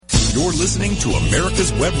You're listening to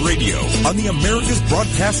America's Web Radio on the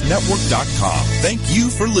AmericasBroadcastNetwork.com. Thank you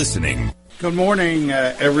for listening. Good morning,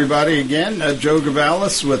 everybody. Again, Joe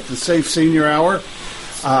Gavalis with the Safe Senior Hour.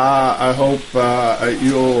 I hope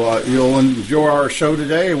you'll enjoy our show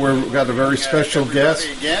today. We've got a very special guest.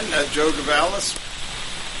 Again, Joe Gavalis.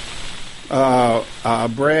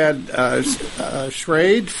 Brad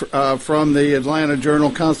Schrade from the Atlanta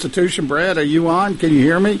Journal-Constitution. Brad, are you on? Can you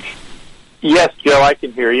hear me? Yes, Joe, I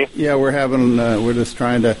can hear you. Yeah, we're just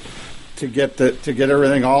trying to get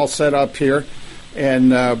everything all set up here.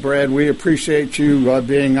 And Brad, we appreciate you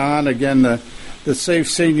being on again. The Safe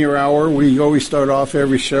Senior Hour. We always start off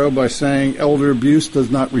every show by saying elder abuse does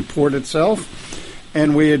not report itself,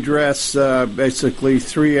 and we address basically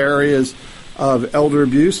three areas of elder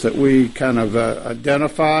abuse that we kind of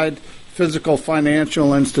identified: physical,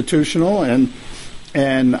 financial, institutional,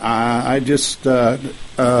 and I just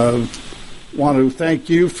want to thank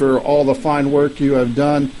you for all the fine work you have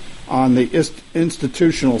done on the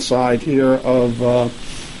institutional side here of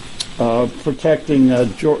protecting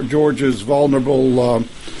Georgia's vulnerable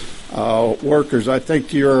workers. I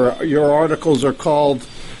think your articles are called,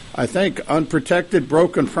 I think, Unprotected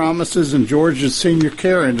Broken Promises in Georgia's Senior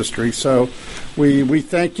Care Industry. So we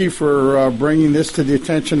thank you for bringing this to the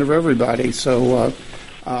attention of everybody. So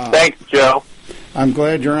thanks, Joe. I'm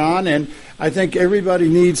glad you're on, and I think everybody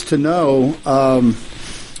needs to know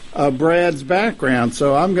Brad's background,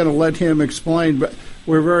 so I'm going to let him explain. But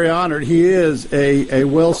we're very honored. He is a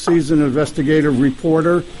well-seasoned investigative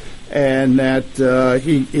reporter, and that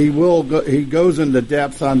he goes into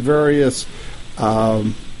depth on various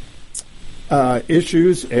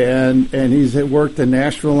issues, and he's worked in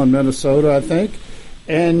Nashville and Minnesota, I think.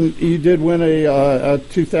 And you did win a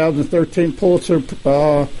 2013 Pulitzer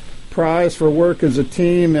Prize for work as a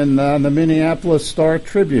team in the Minneapolis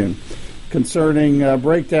Star-Tribune concerning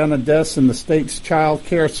breakdown of deaths in the state's child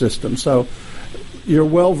care system. So you're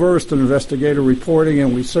well-versed in investigative reporting,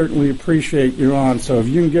 and we certainly appreciate you on. So if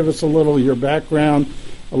you can give us a little your background,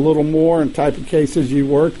 a little more, and type of cases you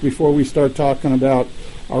worked before we start talking about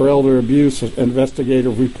our elder abuse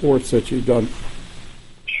investigative reports that you've done.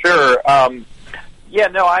 Sure. I've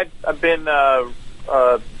been a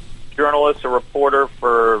journalist, a reporter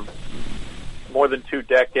for more than 2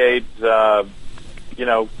 decades.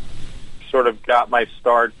 Sort of got my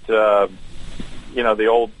start, the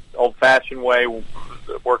old-fashioned way.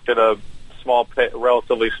 Worked at a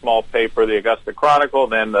relatively small paper, the Augusta Chronicle,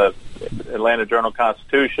 then the Atlanta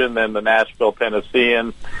Journal-Constitution, then the Nashville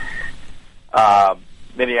Tennessean,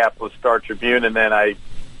 Minneapolis Star-Tribune, and then I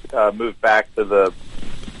moved back to the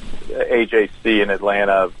AJC in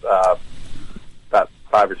Atlanta about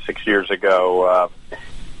 5 or 6 years ago.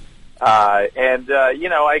 I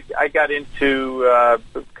got into,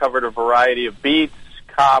 covered a variety of beats,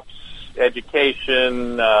 cops,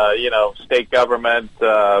 education, state government,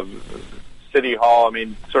 city hall. I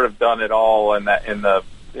mean, sort of done it all in the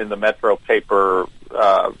metro paper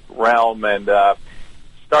realm, and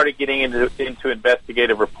started getting into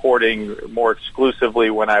investigative reporting more exclusively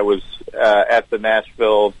when I was at the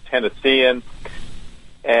Nashville Tennessean,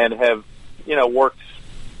 and have worked,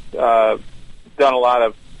 done a lot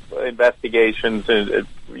of investigations. And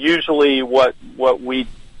usually, what we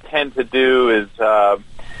tend to do is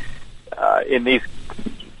in these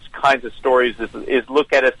kinds of stories is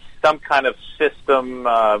look at some kind of system,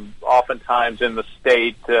 oftentimes in the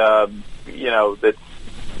state, that's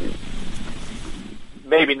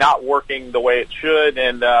maybe not working the way it should,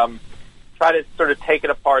 and try to sort of take it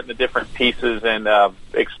apart in the different pieces and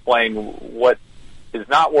explain what is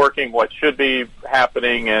not working, what should be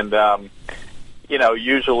happening, and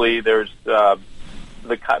usually there's the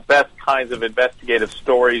best kinds of investigative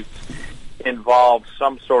stories involve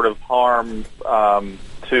some sort of harm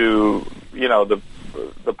to the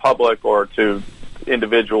public or to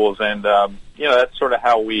individuals, and that's sort of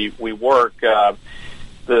how we work.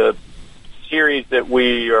 The series that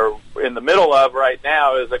we are in the middle of right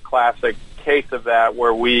now is a classic case of that,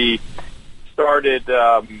 where we started,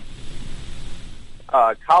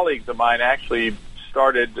 colleagues of mine actually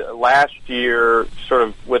started last year sort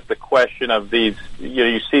of with the question of these,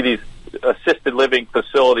 you see these assisted living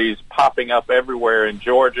facilities popping up everywhere in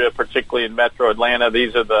Georgia, particularly in metro Atlanta.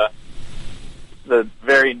 These are the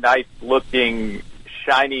very nice looking,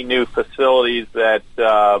 shiny new facilities that,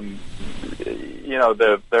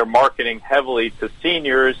 they're marketing heavily to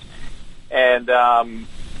seniors, and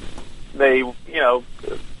they,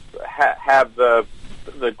 have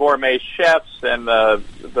the gourmet chefs and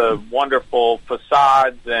the wonderful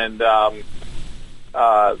facades and the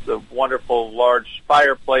wonderful large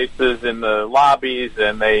fireplaces in the lobbies,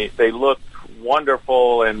 and they look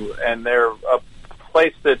wonderful, and they're a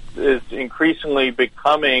place that is increasingly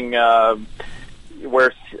becoming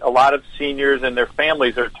where a lot of seniors and their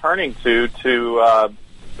families are turning to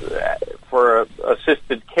for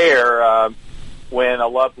assisted care when a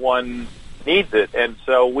loved one needs it. And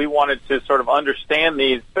so we wanted to sort of understand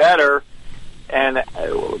these better and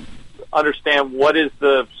understand what is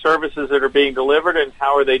the services that are being delivered and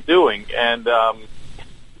how are they doing. And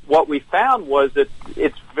what we found was that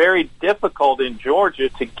it's very difficult in Georgia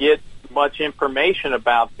to get much information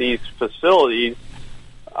about these facilities,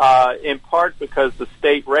 in part because the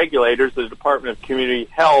state regulators, the Department of Community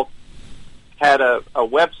Health, had a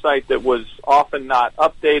website that was often not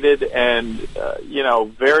updated and,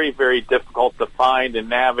 very, very difficult to find and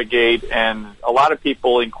navigate. And a lot of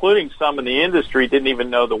people, including some in the industry, didn't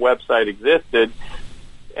even know the website existed.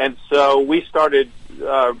 And so we started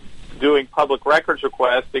doing public records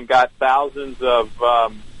requests and got thousands of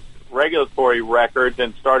regulatory records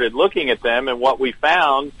and started looking at them. And what we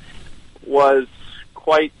found was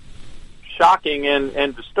quite shocking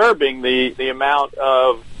and disturbing, the amount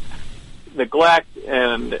of neglect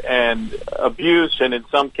and abuse, and in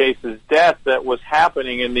some cases death, that was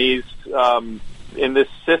happening in these in this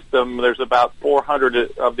system. There's about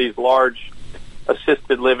 400 of these large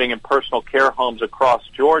assisted living and personal care homes across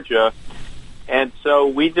Georgia, and so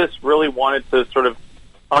we just really wanted to sort of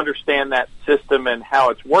understand that system and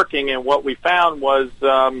how it's working. And what we found was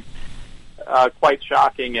quite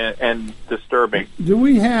shocking and disturbing. Do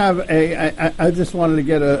we have I just wanted to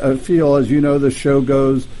get a feel, as you know, the show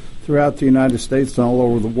goes throughout the United States and all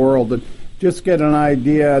over the world, and just get an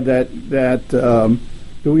idea that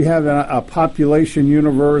do we have a population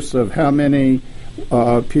universe of how many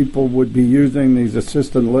people would be using these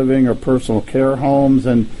assisted living or personal care homes?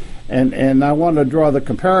 And I want to draw the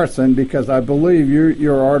comparison because I believe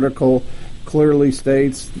your article clearly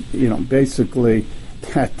states, basically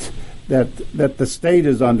that the state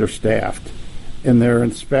is understaffed in their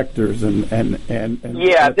inspectors and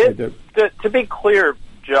yeah. To be clear,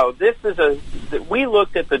 Joe, we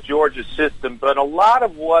looked at the Georgia system, but a lot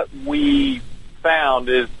of what we found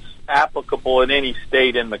is applicable in any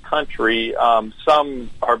state in the country.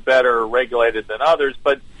 Some are better regulated than others,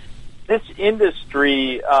 but this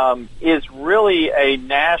industry is really a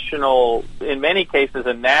national, in many cases,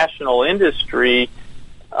 a national industry.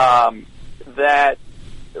 That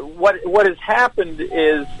what has happened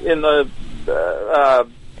is in the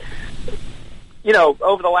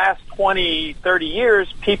over the last 20, 30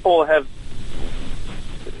 years, people have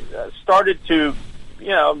started to,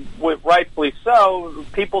 rightfully so,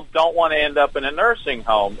 people don't want to end up in a nursing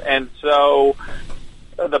home. And so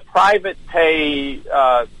the private pay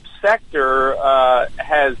sector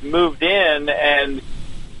has moved in and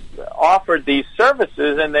offered these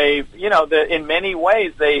services, and they, in many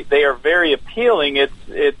ways, they are very appealing. It's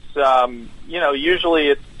usually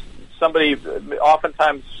it's somebody,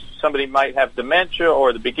 oftentimes somebody might have dementia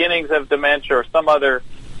or the beginnings of dementia or some other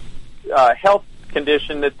health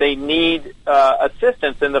condition that they need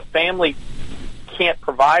assistance, and the family can't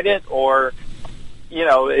provide it, or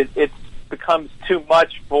it becomes too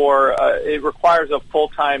much for it requires a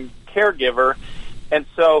full-time caregiver. And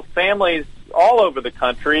so families all over the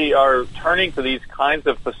country are turning to these kinds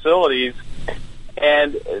of facilities,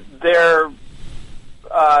 and there's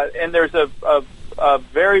a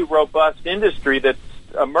very robust industry that's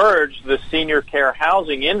emerged, the senior care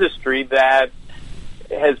housing industry, that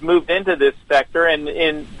has moved into this sector, and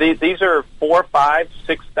these are $4,000, $5,000,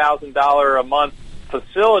 $6,000 a month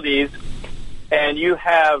facilities, and you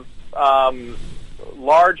have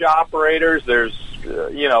large operators. There's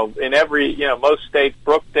in every most states.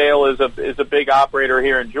 Brookdale is a big operator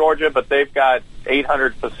here in Georgia, but they've got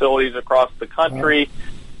 800 facilities across the country.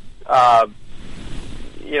 Some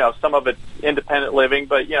of it's independent living,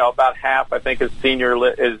 but about half, I think, is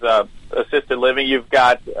assisted living. You've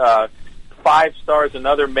got Five Stars,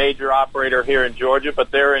 another major operator here in Georgia, but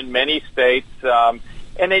they're in many states. And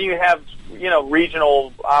then you have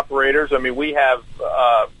regional operators. I mean, we have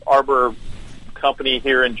Arbor Company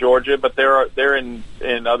here in Georgia, but they're in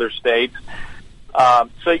other states. So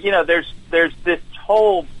there's this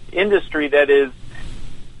whole industry that is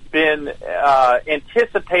been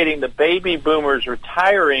anticipating the baby boomers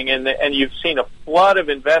retiring, and you've seen a flood of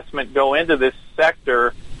investment go into this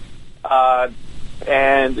sector,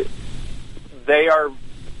 and they are,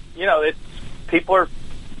 people are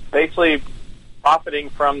basically profiting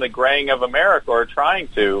from the graying of America, or trying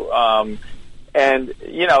to, and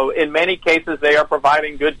in many cases they are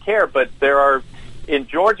providing good care, but there are, in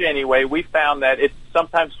Georgia anyway, we found that it's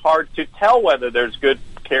sometimes hard to tell whether there's good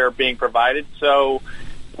care being provided. So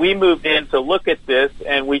we moved in to look at this,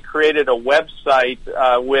 and we created a website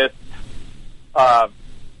with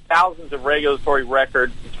thousands of regulatory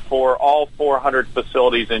records for all 400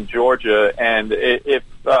 facilities in Georgia. And if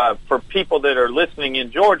for people that are listening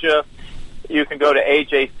in Georgia, you can go to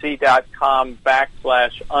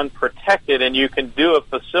ajc.com/unprotected, and you can do a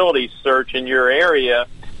facility search in your area.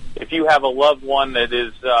 If you have a loved one that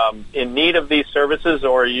is in need of these services,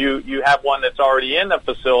 or you have one that's already in the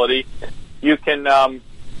facility, you can go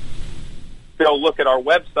look at our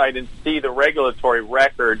website and see the regulatory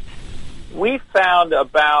record. We found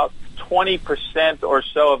about 20% or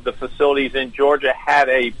so of the facilities in Georgia had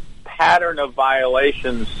a pattern of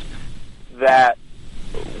violations that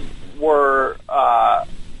were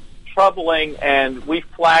troubling, and we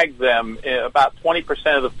flagged them. About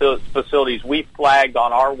 20% of the facilities we flagged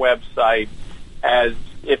on our website as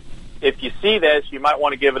if you see this, you might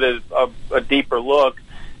want to give it a deeper look.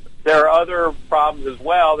 There are other problems as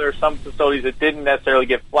well. There are some facilities that didn't necessarily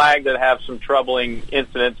get flagged that have some troubling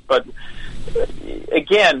incidents. But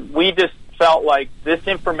again, we just felt like this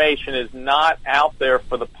information is not out there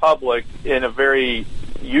for the public in a very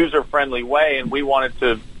user-friendly way, and we wanted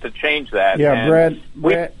to change that. Yeah, and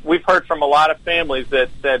Brad, we've heard from a lot of families that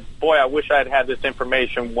said, "Boy, I wish I'd had this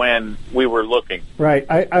information when we were looking." Right.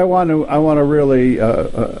 I want to really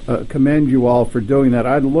commend you all for doing that.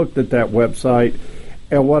 I looked at that website,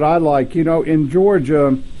 and what I like, in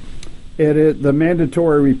Georgia, it is the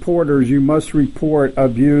mandatory reporters. You must report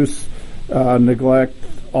abuse, neglect,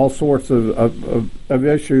 all sorts of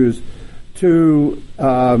issues to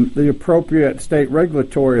the appropriate state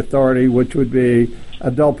regulatory authority, which would be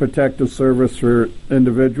Adult Protective Service for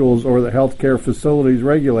individuals or the healthcare facilities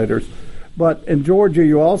regulators. But in Georgia,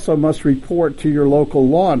 you also must report to your local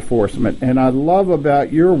law enforcement. And I love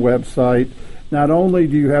about your website, not only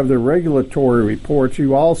do you have the regulatory reports,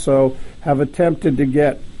 you also have attempted to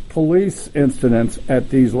get police incidents at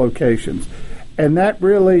these locations. And that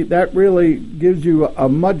really gives you a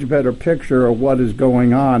much better picture of what is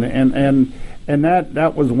going on, and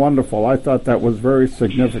that was wonderful. I thought that was very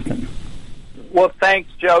significant. Well, thanks,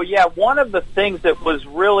 Joe. Yeah, one of the things that was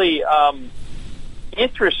really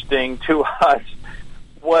interesting to us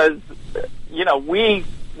was, we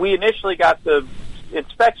initially got the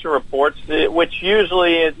inspection reports, which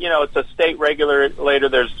usually is, it's a state regulator.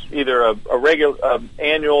 There's either a regular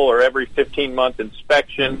annual or every 15-month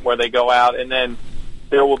inspection where they go out, and then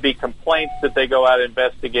there will be complaints that they go out and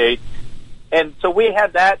investigate. And so we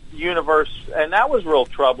had that universe, and that was real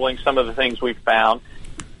troubling, some of the things we found.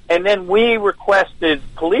 And then we requested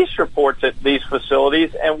police reports at these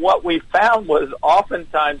facilities, and what we found was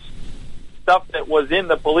oftentimes stuff that was in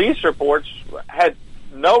the police reports had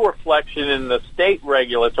no reflection in the state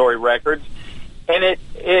regulatory records, and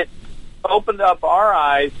it opened up our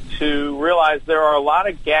eyes to realize there are a lot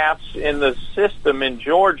of gaps in the system in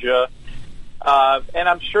Georgia, and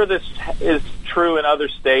I'm sure this is true in other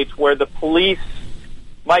states where the police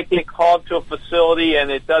might get called to a facility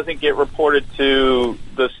and it doesn't get reported to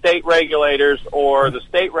the state regulators, or the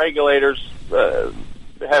state regulators have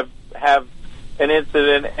an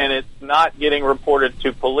incident and it's not getting reported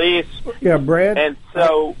to police. Yeah, Brad. And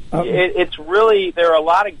so it's really, there are a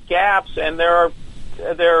lot of gaps, and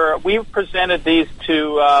we've presented these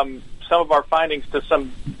to some of our findings to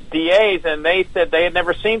some DAs, and they said they had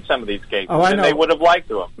never seen some of these cases, and they would have liked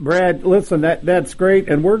them. Brad, listen, that's great,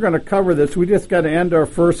 and we're going to cover this. We just got to end our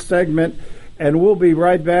first segment, and we'll be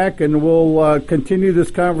right back, and we'll continue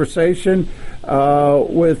this conversation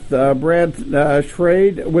with Brad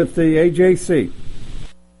Schrade with the AJC.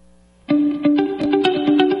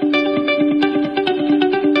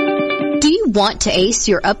 Want to ace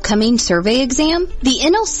your upcoming survey exam? The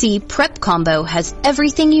NLC Prep Combo has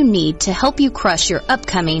everything you need to help you crush your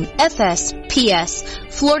upcoming FS, PS,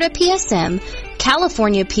 Florida PSM,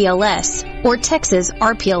 California PLS, or Texas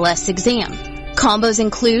RPLS exam. Combos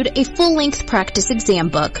include a full-length practice exam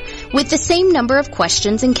book with the same number of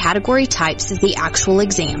questions and category types as the actual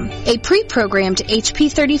exam, a pre-programmed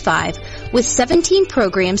HP35 with 17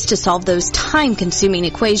 programs to solve those time-consuming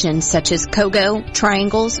equations such as COGO,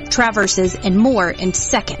 triangles, traverses, and more in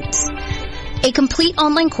seconds. A complete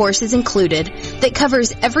online course is included that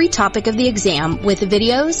covers every topic of the exam with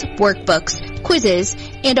videos, workbooks, quizzes,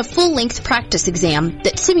 and a full-length practice exam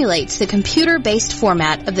that simulates the computer-based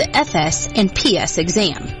format of the FS and PS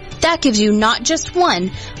exam. That gives you not just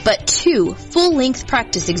one, but 2 full-length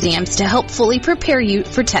practice exams to help fully prepare you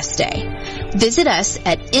for test day. Visit us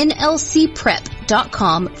at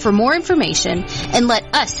nlcprep.com for more information and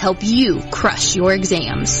let us help you crush your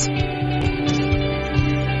exams.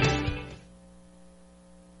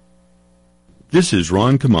 This is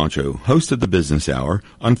Ron Camacho, host of the Business Hour,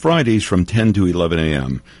 on Fridays from 10 to 11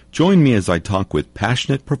 a.m. Join me as I talk with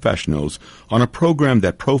passionate professionals on a program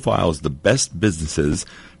that profiles the best businesses,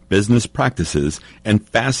 business practices, and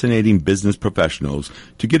fascinating business professionals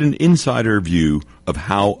to get an insider view of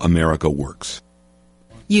how America works.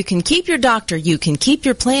 You can keep your doctor, you can keep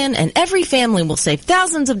your plan, and every family will save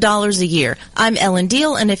thousands of dollars a year. I'm Ellen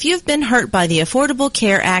Deal, and if you've been hurt by the Affordable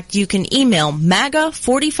Care Act, you can email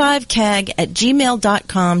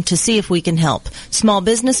MAGA45CAG@gmail.com to see if we can help. Small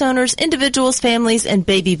business owners, individuals, families, and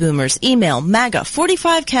baby boomers, email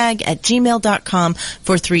MAGA45CAG@gmail.com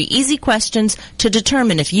for 3 easy questions to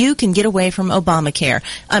determine if you can get away from Obamacare.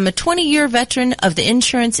 I'm a 20-year veteran of the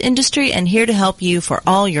insurance industry and here to help you for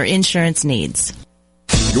all your insurance needs.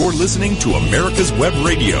 You're listening to America's Web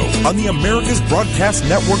Radio on the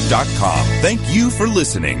AmericasBroadcastNetwork.com. Thank you for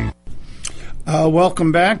listening.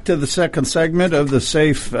 Welcome back to the second segment of the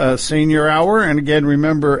Safe Senior Hour. And again,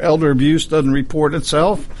 remember, elder abuse doesn't report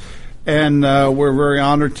itself. And we're very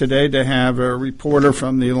honored today to have a reporter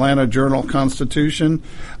from the Atlanta Journal-Constitution,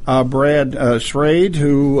 Brad Schrade,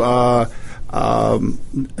 who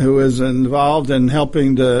is involved in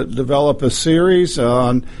helping to develop a series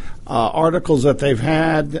on articles that they've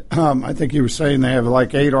had. I think you were saying they have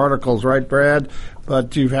like 8 articles, right, Brad?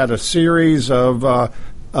 But you've had a series of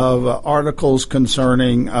articles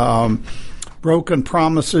concerning broken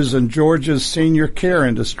promises in Georgia's senior care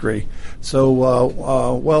industry. So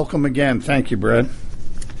welcome again. Thank you, Brad.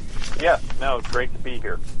 Yes, no, it's great to be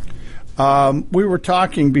here. We were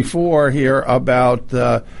talking before here about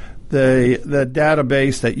the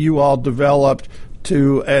database that you all developed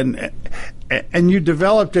and you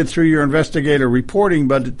developed it through your investigative reporting,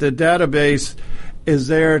 but the database is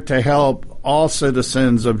there to help all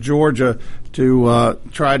citizens of Georgia to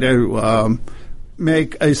try to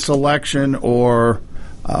make a selection or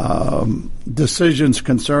decisions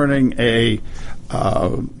concerning a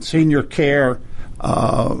senior care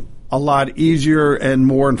a lot easier and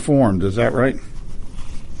more informed. Is that right?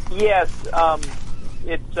 Yes.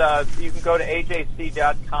 It's you can go to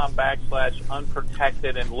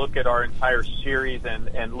ajc.com/unprotected and look at our entire series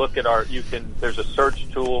and look at there's a search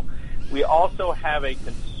tool. We also have a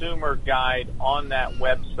consumer guide on that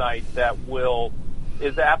website that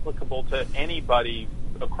is applicable to anybody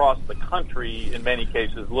across the country, in many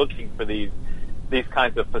cases, looking for these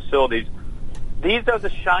kinds of facilities. These are the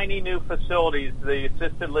shiny new facilities, the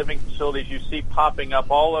assisted living facilities you see popping up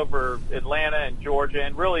all over Atlanta and Georgia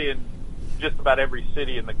and really in just about every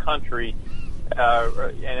city in the country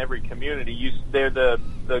and every community. They're the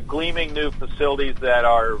gleaming new facilities that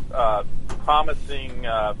are promising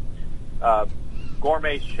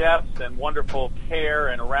gourmet chefs and wonderful care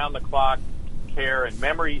and around-the-clock care and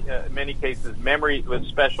memory, in many cases, with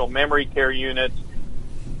special memory care units.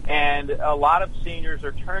 And a lot of seniors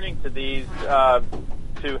are turning to these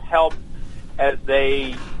to help as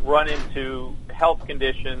they run into health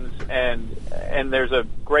conditions, and there's a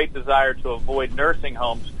great desire to avoid nursing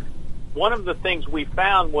homes. One of the things we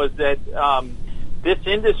found was that this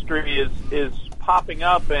industry is popping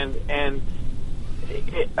up, and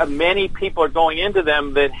many people are going into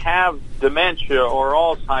them that have dementia or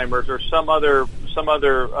Alzheimer's or some other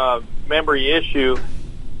memory issue,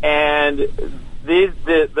 and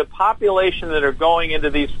the population that are going into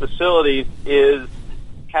these facilities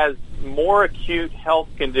has more acute health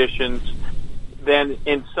conditions than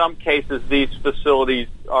in some cases these facilities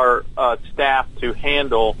are staffed to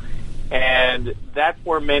handle. And that's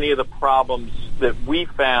where many of the problems that we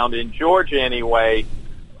found in Georgia anyway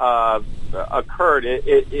occurred.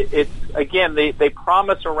 It's again, they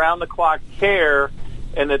promise around-the-clock care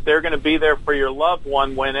and that they're going to be there for your loved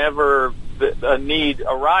one whenever a need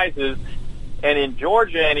arises. And in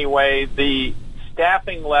Georgia anyway, the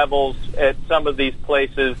staffing levels at some of these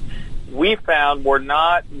places we found were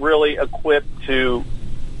not really equipped to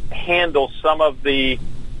handle some of the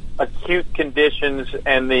acute conditions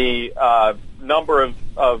and the number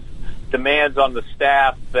of demands on the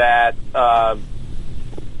staff that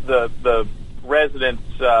the residents,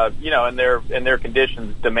 and their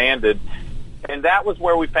conditions demanded. And that was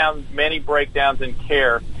where we found many breakdowns in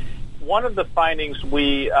care. One of the findings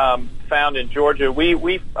we found in Georgia,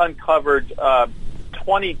 we uncovered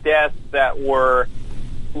 20 deaths that were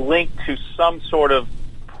linked to some sort of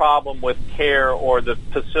problem with care, or the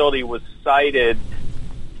facility was cited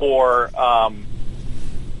for some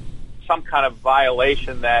kind of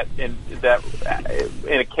violation that in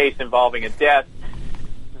a case involving a death.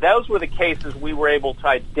 Those were the cases we were able to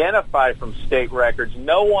identify from state records.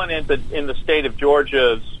 No one in the state of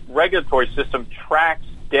Georgia's regulatory system tracks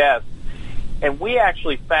deaths, and we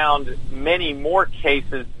actually found many more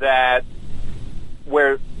cases that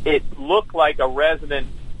where it looked like a resident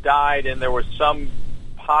died and there was some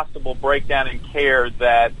possible breakdown in care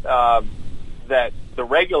that that the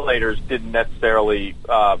regulators didn't necessarily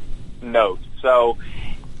note. So,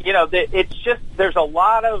 it's just, there's a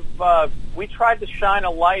lot of, we tried to shine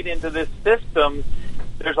a light into this system.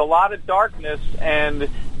 There's a lot of darkness, and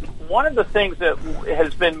one of the things that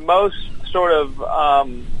has been most sort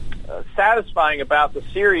of satisfying about the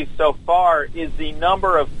series so far is the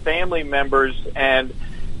number of family members and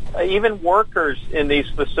even workers in these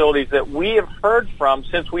facilities that we have heard from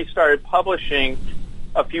since we started publishing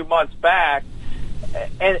a few months back,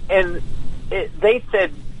 and they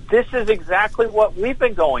said, this is exactly what we've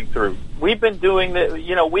been going through. We've been doing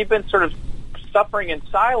we've been sort of suffering in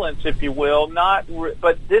silence, if you will,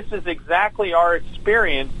 but this is exactly our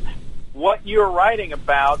experience. What you're writing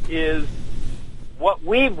about is what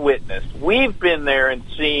we've witnessed. We've been there and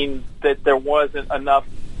seen that there wasn't enough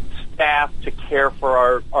staff to care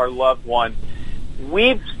for our loved one.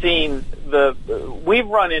 We've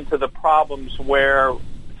run into the problems where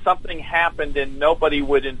something happened and nobody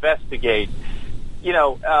would investigate.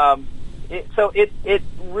 So it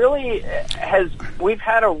really has. We've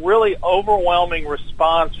had a really overwhelming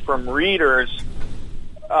response from readers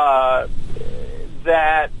that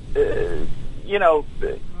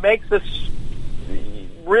makes us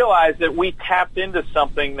realize that we tapped into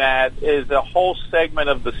something that is a whole segment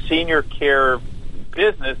of the senior care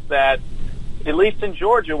business that, at least in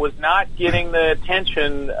Georgia, was not getting the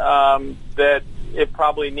attention that it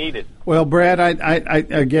probably needed. Well, Brad,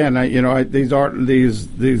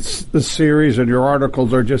 this series and your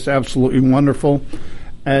articles are just absolutely wonderful.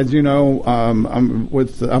 As you know, I'm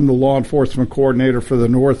the law enforcement coordinator for the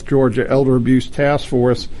North Georgia Elder Abuse Task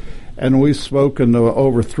Force, and we've spoken to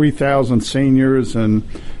over 3,000 seniors and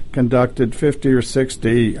conducted 50 or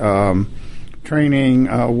 60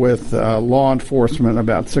 training with law enforcement,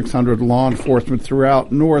 about 600 law enforcement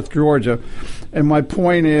throughout North Georgia. And my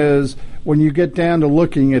point is, when you get down to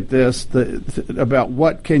looking at this, about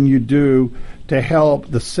what can you do to help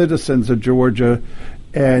the citizens of Georgia,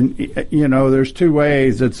 and, there's two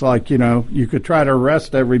ways. It's like, you could try to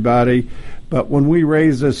arrest everybody, but when we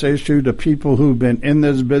raise this issue to people who've been in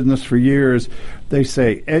this business for years, they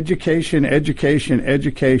say education, education,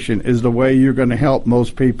 education is the way you're going to help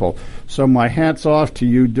most people. So my hat's off to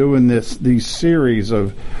you doing these series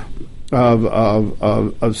of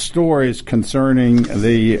stories concerning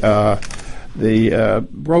the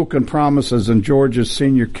broken promises in Georgia's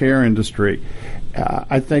senior care industry.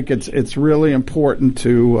 I think it's really important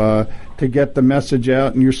to get the message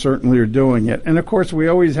out, and you certainly are doing it. And of course, we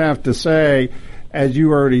always have to say, as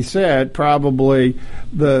you already said, probably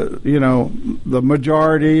the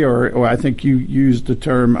majority, or I think you used the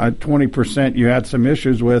term 20%. You had some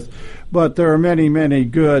issues with, but there are many, many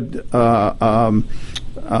good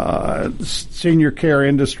senior care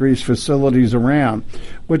industries facilities around,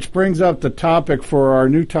 which brings up the topic for our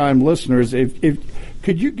new time listeners. If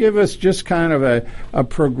could you give us just kind of a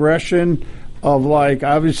progression of, like,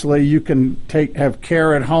 obviously you can have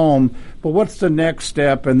care at home, but what's the next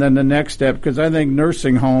step and then the next step? Because I think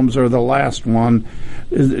nursing homes are the last one.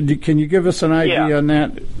 Can you give us an idea on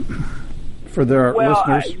that for their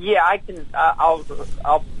listeners? I can. I'll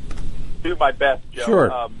do my best, Joe.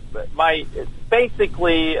 Sure.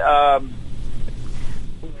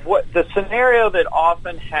 What the scenario that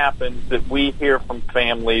often happens that we hear from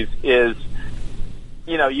families is,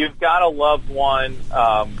 you've got a loved one,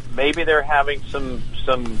 maybe they're having some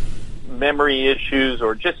memory issues,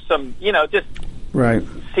 or just some, just right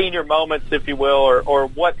senior moments, if you will, or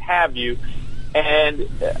what have you. And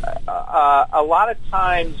a lot of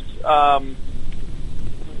times,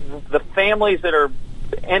 the families that are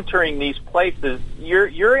entering these places,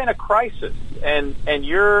 you're in a crisis, and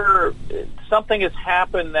something has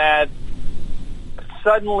happened that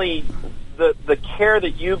suddenly the care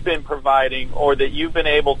that you've been providing or that you've been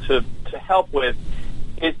able to help with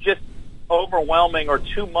is just overwhelming or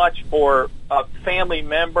too much for a family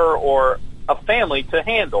member or a family to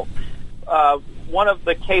handle. One of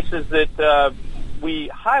the cases that we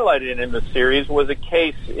highlighted in the series was a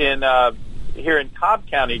case here in Cobb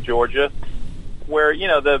County, Georgia, where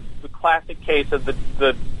the classic case of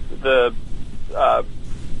the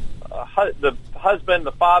husband,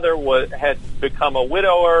 the father had become a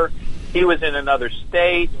widower. He was in another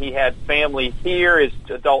state. He had family here, his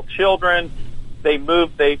adult children. They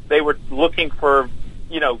moved. They were looking for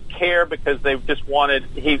care because they just wanted.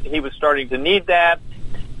 He was starting to need that,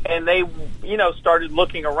 and they started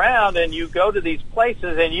looking around. And you go to these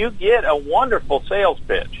places and you get a wonderful sales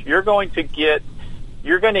pitch. You're going to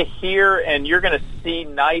hear and you're going to see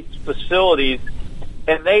nice facilities,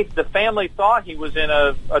 And the family thought he was in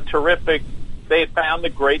a terrific, they had found a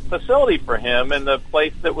great facility for him and the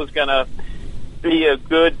place that was going to be a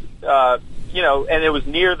good, and it was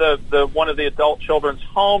near the one of the adult children's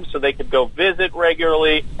homes so they could go visit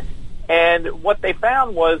regularly. And what they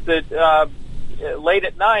found was that late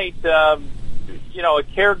at night, a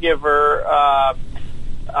caregiver,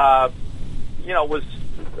 was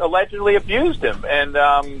allegedly abused him and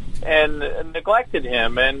neglected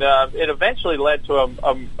him, and it eventually led to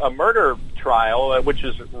a murder trial, which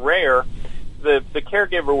is rare. The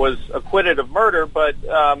caregiver was acquitted of murder, but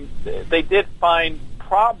they did find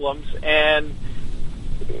problems. And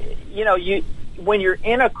when you're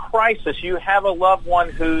in a crisis, you have a loved one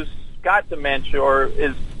who's got dementia or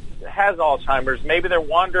has Alzheimer's. Maybe they're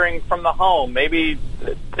wandering from the home. Maybe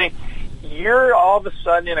you're all of a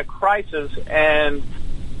sudden in a crisis, and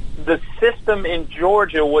the system in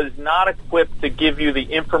Georgia was not equipped to give you the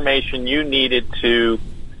information you needed to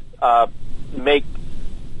make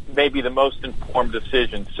maybe the most informed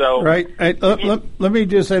decision. So, right. Let me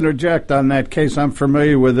just interject on that case. I'm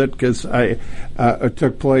familiar with it because it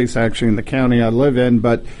took place actually in the county I live in,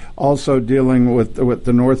 but also dealing with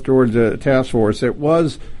the North Georgia Task Force. It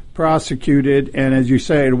was prosecuted, and as you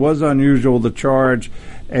say, it was unusual to charge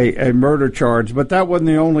a murder charge, but that wasn't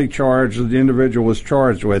the only charge that the individual was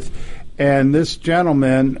charged with. And this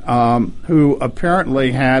gentleman, who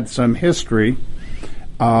apparently had some history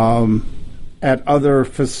at other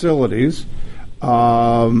facilities,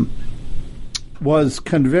 was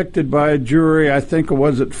convicted by a jury. I think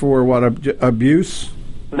for abuse,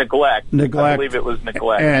 neglect. I believe it was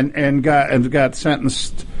neglect, and got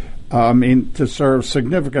sentenced. To serve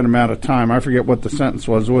significant amount of time. I forget what the sentence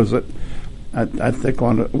was. Was it? I think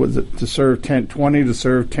was it to serve 20 to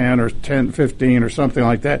serve 10 or 10, 15 or something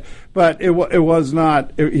like that. But it was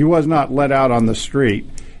not. He was not let out on the street.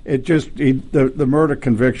 It just the murder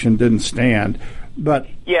conviction didn't stand. But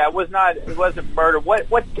yeah, it was not. It wasn't murder. What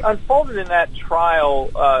unfolded in that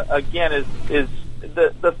trial again is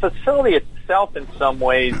the facility itself in some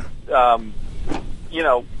ways,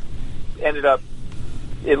 ended up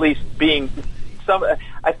at least being some.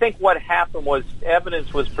 I think what happened was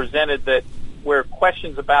evidence was presented that where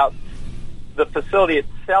questions about the facility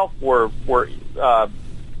itself were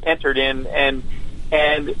entered in, and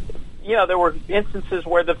there were instances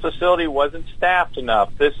where the facility wasn't staffed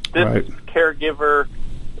enough. This right. Caregiver,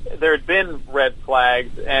 there had been red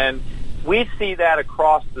flags, and we see that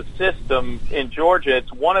across the system in Georgia.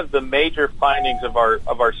 It's one of the major findings of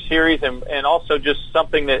our series, and also just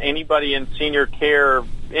something that anybody in senior care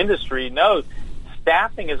industry knows.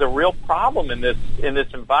 Staffing is a real problem in this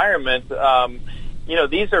environment. These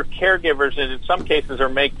are caregivers, and in some cases are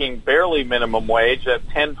making barely minimum wage at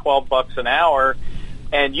 $10-12 an hour,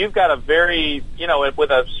 and you've got a very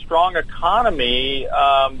with a strong economy,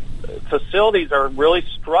 facilities are really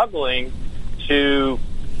struggling to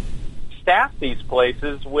staff these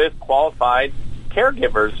places with qualified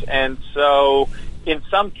caregivers. And so in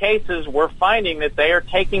some cases we're finding that they are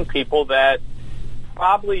taking people that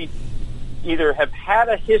probably either have had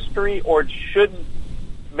a history or shouldn't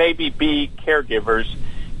maybe be caregivers.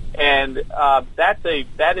 And that's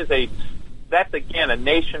again a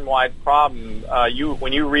nationwide problem.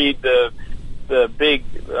 When you read the big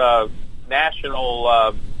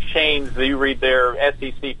national chains, you read their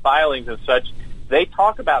SEC filings and such, they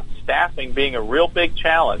talk about staffing being a real big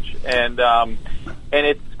challenge, and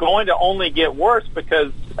it's going to only get worse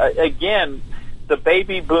because, again, the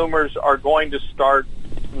baby boomers are going to start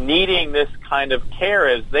needing this kind of care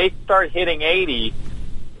as they start hitting 80.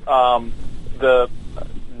 The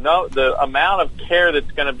amount of care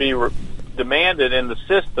that's going to be demanded in the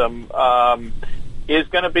system is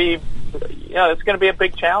going to be. It's going to be a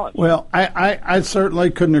big challenge. Well, I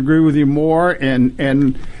certainly couldn't agree with you more,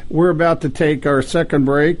 and we're about to take our second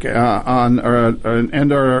break and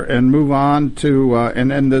move on to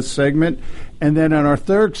and end this segment, and then in our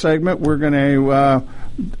third segment we're going to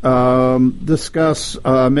discuss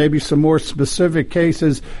maybe some more specific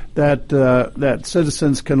cases that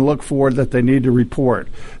citizens can look for that they need to report.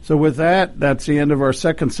 So with that, that's the end of our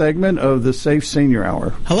second segment of the Safe Senior Hour.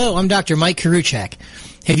 Hello, I'm Dr. Mike Karuchak.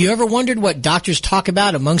 Have you ever wondered what doctors talk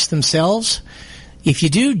about amongst themselves? If you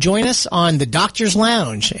do, join us on the Doctor's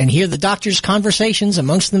Lounge and hear the doctors' conversations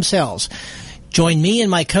amongst themselves. Join me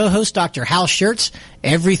and my co-host, Dr. Hal Schertz,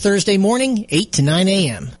 every Thursday morning, 8 to 9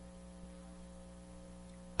 a.m.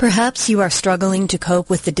 Perhaps you are struggling to cope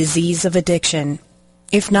with the disease of addiction.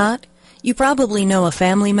 If not, you probably know a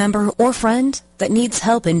family member or friend that needs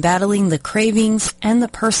help in battling the cravings and the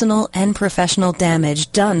personal and professional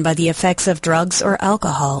damage done by the effects of drugs or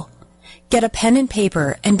alcohol. Get a pen and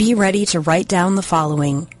paper and be ready to write down the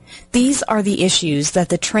following. These are the issues that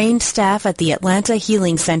the trained staff at the Atlanta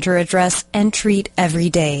Healing Center address and treat every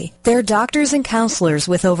day. Their doctors and counselors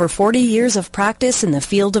with over 40 years of practice in the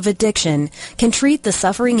field of addiction can treat the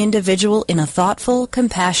suffering individual in a thoughtful,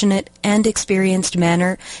 compassionate, and experienced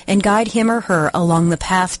manner and guide him or her along the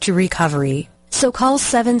path to recovery. So call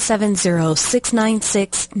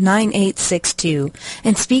 770-696-9862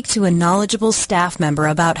 and speak to a knowledgeable staff member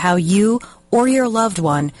about how you or your loved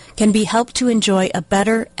one can be helped to enjoy a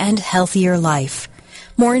better and healthier life.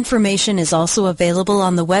 More information is also available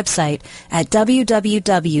on the website at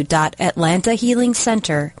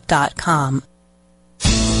www.atlantahealingcenter.com.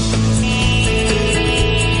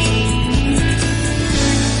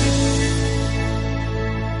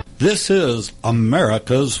 This is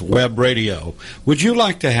America's Web Radio. Would you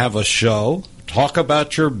like to have a show, talk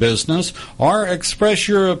about your business, or express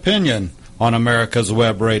your opinion on America's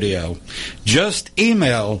Web Radio? Just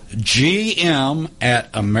email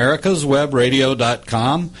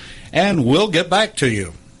gm@americaswebradio.com and we'll get back to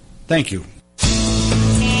you. Thank you.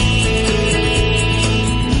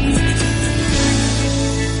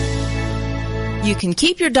 You can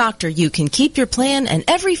keep your doctor, you can keep your plan, and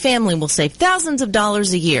every family will save thousands of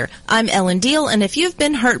dollars a year. I'm Ellen Deal, and if you've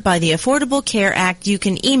been hurt by the Affordable Care Act, you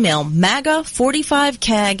can email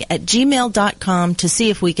MAGA45CAG@gmail.com to see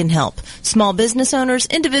if we can help. Small business owners,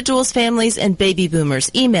 individuals, families, and baby boomers,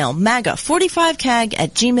 email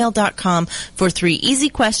MAGA45CAG@gmail.com for 3 easy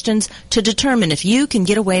questions to determine if you can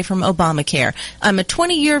get away from Obamacare. I'm a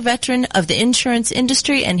 20-year veteran of the insurance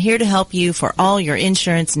industry and here to help you for all your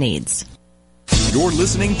insurance needs. You're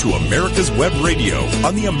listening to America's Web Radio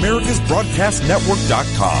on the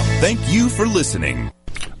AmericasBroadcastNetwork.com. Thank you for listening.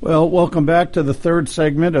 Well, welcome back to the third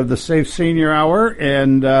segment of the Safe Senior Hour,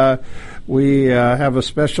 and we have a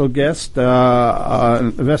special guest,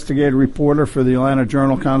 investigative reporter for the Atlanta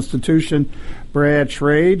Journal-Constitution, Brad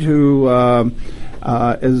Schrade, who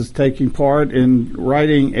is taking part in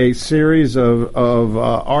writing a series of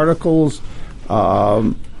articles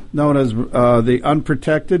known as The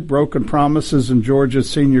Unprotected, Broken Promises in Georgia's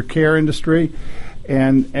Senior Care Industry,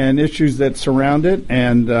 and issues that surround it.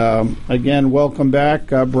 And again, welcome back,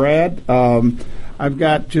 Brad. I've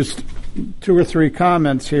got just 2 or 3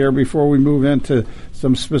 comments here before we move into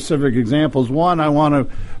some specific examples. One, I want to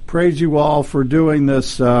praise you all for doing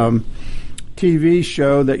this TV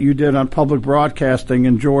show that you did on public broadcasting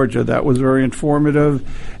in Georgia. That was very informative.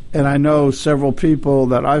 And I know several people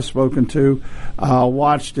that I've spoken to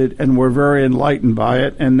watched it and were very enlightened by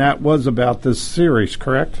it. And that was about this series,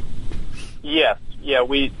 correct? Yes. Yeah,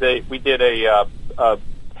 we did a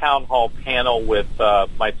town hall panel with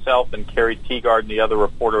myself and Carrie Teagard and the other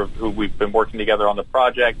reporter who we've been working together on the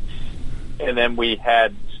project. And then we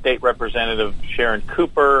had State Representative Sharon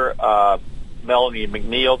Cooper, Melanie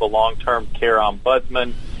McNeil, the long-term care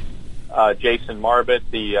ombudsman, Jason Marbett,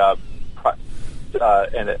 the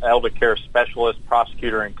an elder care specialist,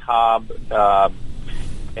 prosecutor in Cobb,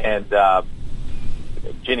 and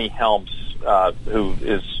Jenny Helms, who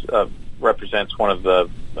is represents one of the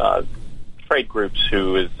trade groups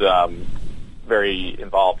who is very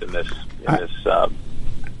involved in this. I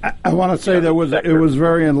want to say it was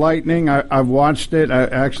very enlightening. I've watched it. I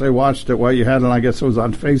actually watched it while you had it. I guess it was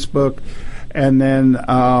on Facebook, and then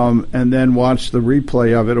watched the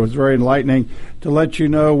replay of it. It was very enlightening. To let you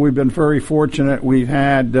know, we've been very fortunate. We've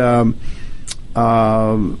had 3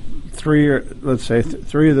 of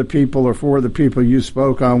the people or 4 of the people you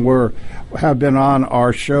spoke on have been on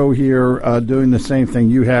our show here, doing the same thing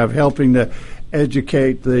you have, helping to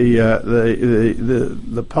educate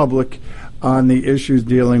the public on the issues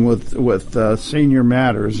dealing with senior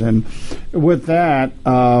matters. And with that,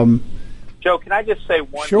 Joe, can I just say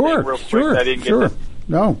one thing real quick? I didn't get to.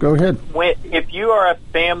 No, go ahead. If you are a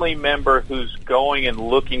family member who's going and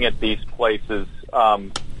looking at these places,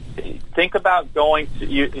 think about going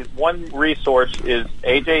to one resource is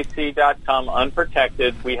AJC.com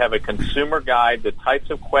Unprotected. We have a consumer guide, the types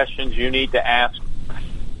of questions you need to ask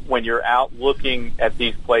when you're out looking at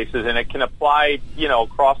these places, and it can apply,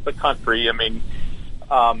 across the country. I mean,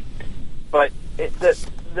 but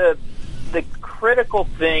the critical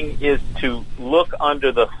thing is to look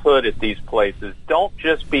under the hood at these places. Don't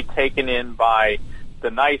just be taken in by the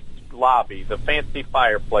nice lobby, the fancy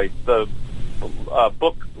fireplace, the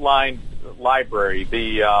book-lined library.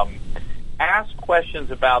 Ask questions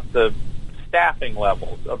about the staffing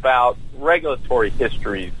levels, about regulatory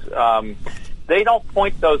histories. They don't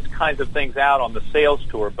point those kinds of things out on the sales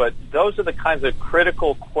tour, but those are the kinds of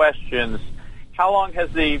critical questions. How long has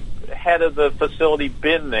the head of the facility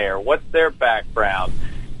been there? What's their background?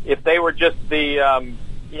 If they were just the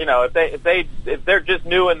if they're just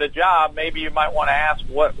new in the job, maybe you might want to ask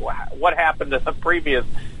what happened to the previous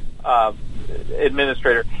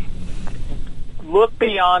administrator. Look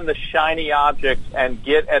beyond the shiny objects and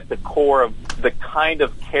get at the core of the kind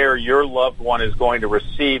of care your loved one is going to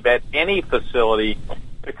receive at any facility,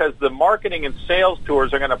 because the marketing and sales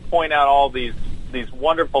tours are going to point out all these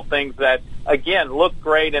wonderful things that, again, look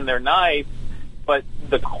great and they're nice, but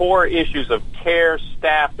the core issues of care,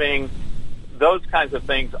 staffing, those kinds of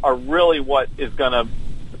things are really what is going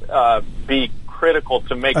to be critical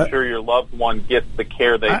to make sure your loved one gets the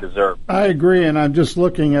care they deserve. I agree, and I'm just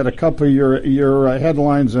looking at a couple of your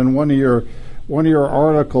headlines in one of your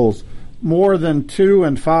articles. More than 2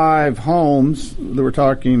 in 5 homes that we're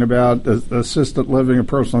talking about, assisted living or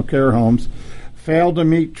personal care homes, fail to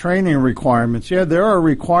meet training requirements. Yeah, there are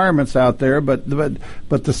requirements out there, but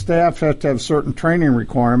the staff have to have certain training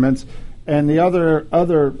requirements. And the other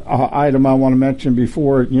item I want to mention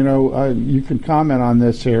before, you can comment on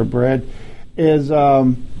this here, Brad, is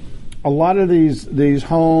a lot of these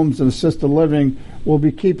homes and assisted living will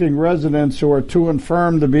be keeping residents who are too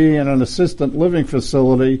infirm to be in an assisted living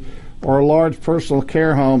facility or a large personal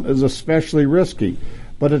care home is especially risky.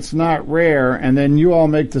 But it's not rare. And then you all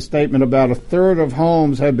make the statement about a third of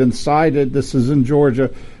homes have been cited, this is in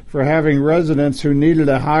Georgia, for having residents who needed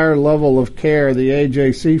a higher level of care, the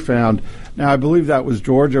AJC found. Now, I believe that was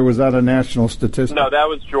Georgia, or was that a national statistic? No, that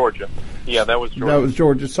was Georgia. Yeah, that was Georgia. That was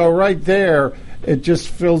Georgia. So right there, it just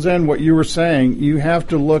fills in what you were saying. You have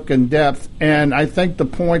to look in depth. And I think the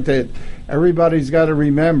point that everybody's got to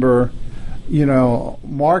remember,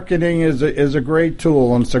 marketing is a great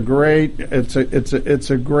tool, and it's a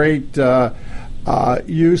great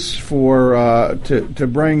use for to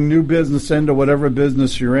bring new business into whatever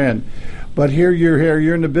business you're in. But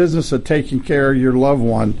you're in the business of taking care of your loved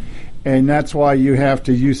one, and that's why you have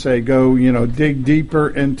to go dig deeper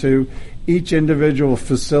into each individual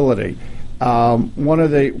facility. One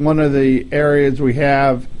of the areas we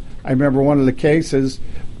have, I remember one of the cases.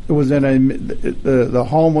 It was in the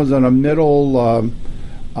home was in a middle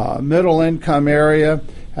income area,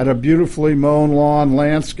 had a beautifully mown lawn,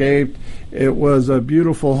 landscaped. It was a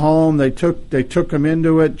beautiful home. They took them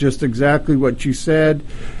into it, just exactly what you said.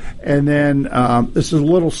 And then this is a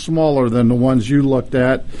little smaller than the ones you looked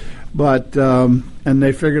at, but and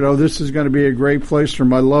they figured, this is going to be a great place for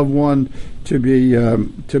my loved one to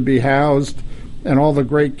be housed, and all the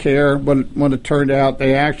great care. But when it turned out,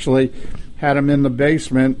 they actually had them in the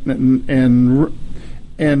basement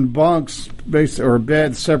and bunks, or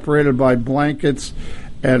beds separated by blankets,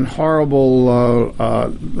 and horrible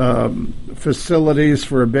facilities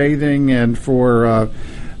for bathing and for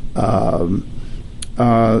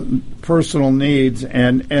personal needs,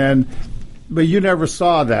 but you never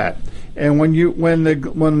saw that. And when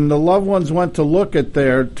the loved ones went to look at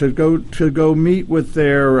to go meet with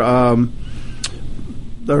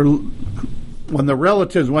when the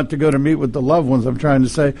relatives went to go to meet with the loved ones, I'm trying to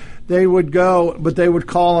say, they would go, but they would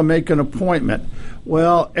call and make an appointment.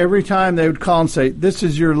 Well, every time they would call and say, this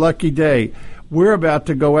is your lucky day. We're about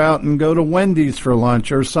to go out and go to Wendy's for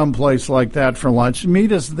lunch or someplace like that for lunch.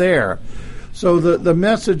 Meet us there. So the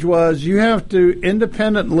message was, you have to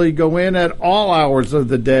independently go in at all hours of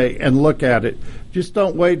the day and look at it. Just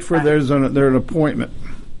don't wait for there's an appointment.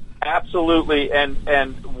 Absolutely. And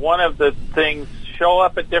one of the things, show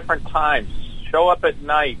up at different times. Show up at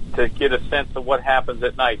night to get a sense of what happens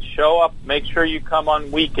at night. Show up, make sure you come on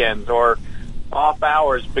weekends or off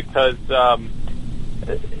hours, because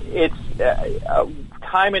it's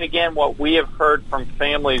time and again what we have heard from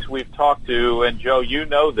families we've talked to, and Joe, you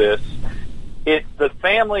know this, it's the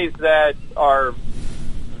families that are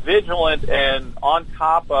vigilant and on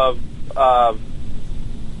top of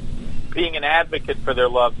being an advocate for their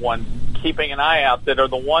loved one, keeping an eye out, that are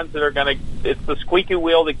the ones that are going to, it's the squeaky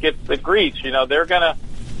wheel that gets the grease. They're going to,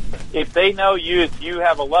 if they know you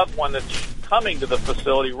have a loved one that's coming to the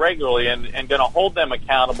facility regularly and going to hold them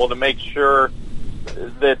accountable to make sure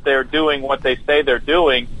that they're doing what they say they're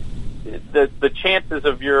doing, the chances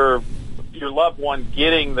of your loved one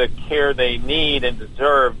getting the care they need and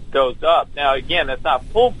deserve goes up. Now, again, that's not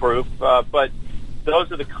foolproof, but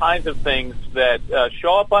those are the kinds of things that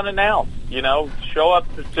show up unannounced. Show up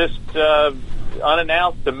just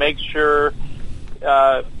unannounced to make sure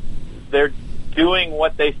they're doing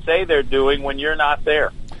what they say they're doing when you're not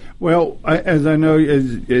there. Well, as I know,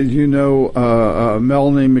 as you know,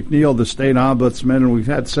 Melanie McNeil, the state ombudsman, and we've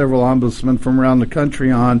had several ombudsmen from around the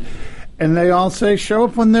country on, and they all say show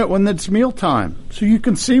up when it's mealtime, so you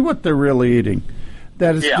can see what they're really eating.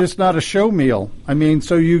 that it's just not a show meal. I mean,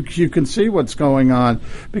 so you can see what's going on,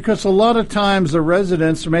 because a lot of times the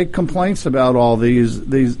residents make complaints about all these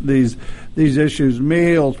issues: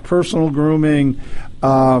 meals, personal grooming,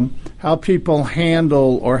 how people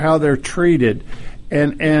handle or how they're treated.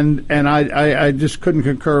 And I just couldn't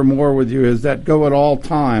concur more with you. Is that go at all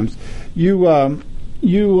times? You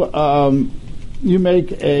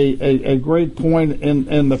make a great point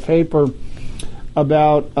in the paper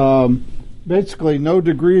about basically no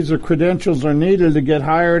degrees or credentials are needed to get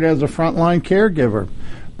hired as a frontline caregiver.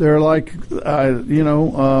 They're like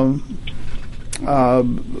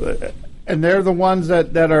and they're the ones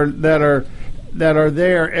that are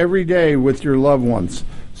there every day with your loved ones.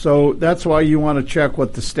 So that's why you want to check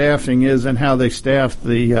what the staffing is and how they staff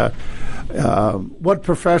the what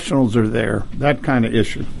professionals are there, that kind of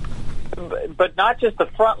issue. But not just the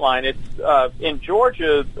front line. It's in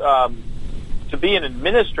Georgia, to be an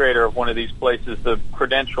administrator of one of these places, the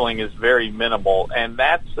credentialing is very minimal, and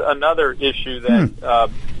that's another issue that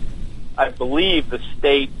I believe the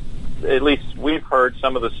state, at least we've heard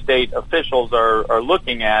some of the state officials are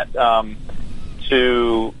looking at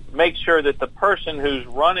to make sure that the person who's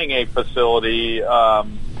running a facility,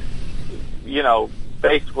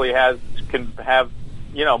 basically can have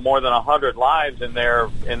more than 100 lives in their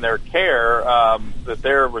care that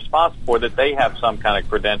they're responsible for, that they have some kind of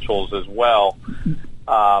credentials as well.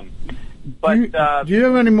 Do you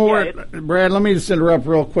have any more, Brad? Let me just interrupt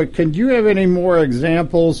real quick. Do you have any more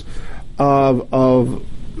examples of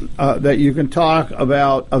that you can talk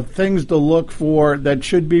about of things to look for that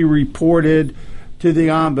should be reported to the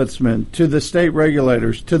ombudsman, to the state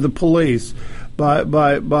regulators, to the police, by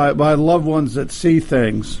loved ones that see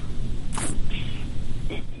things?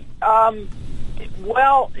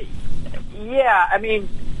 Well, yeah. I mean,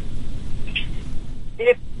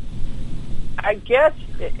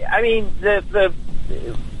 the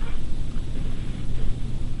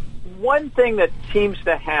one thing that seems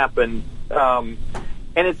to happen, and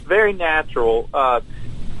it's very natural.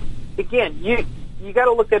 Again, you got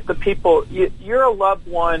to look at the people. You're a loved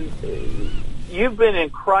one. You've been in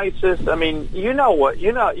crisis. I mean,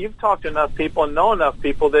 you've talked to enough people and know enough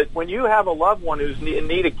people that when you have a loved one who's in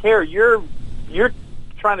need of care, you're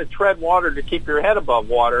trying to tread water to keep your head above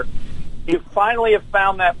water. You finally have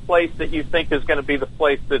found that place that you think is going to be the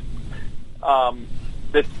place that's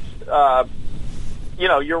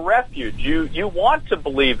your refuge. You want to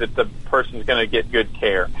believe that the person's going to get good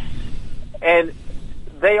care, and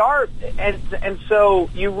they are, and so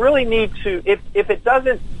you really need to. If it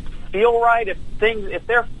doesn't feel right, if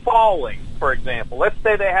they're falling, for example, let's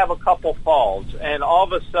say they have a couple falls, and all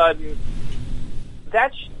of a sudden,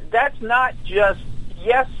 that's not just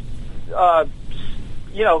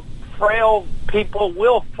frail people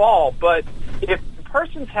will fall, but if the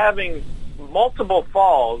person's having multiple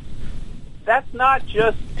falls, that's not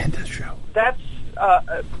just end the show. That's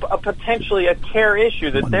potentially a care issue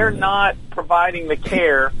that they're not providing the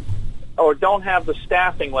care or don't have the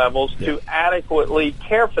staffing levels to adequately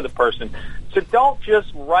care for the person. So don't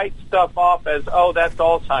just write stuff off as, oh, that's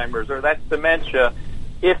Alzheimer's or that's dementia.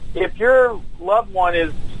 If your loved one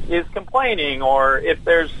is complaining, or if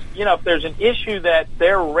there's an issue that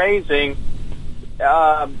they're raising,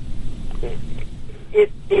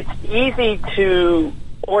 it's easy to,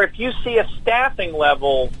 or if you see a staffing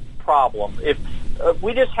level problem, if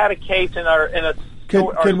we just had a case in a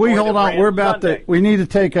Can we hold on? We're about Sunday. we need to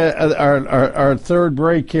take our third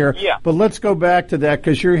break here. Yeah. But let's go back to that,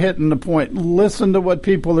 because you're hitting the point. Listen to what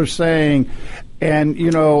people are saying, and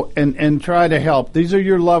and try to help. These are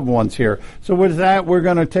your loved ones here. So with that, we're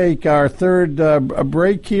going to take our third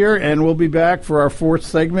break here, and we'll be back for our fourth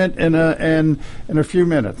segment in a few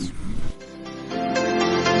minutes.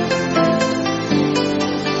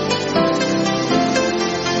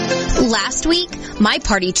 Last week, my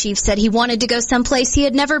party chief said he wanted to go someplace he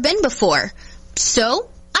had never been before. So,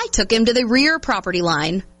 I took him to the rear property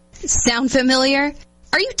line. Sound familiar?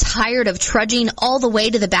 Are you tired of trudging all the way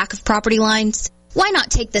to the back of property lines? Why not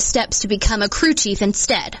take the steps to become a crew chief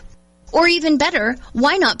instead? Or even better,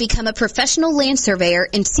 why not become a professional land surveyor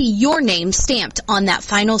and see your name stamped on that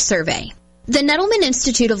final survey? The Nettleman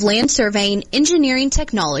Institute of Land Surveying Engineering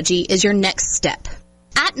Technology is your next step.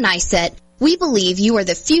 At NICET, we believe you are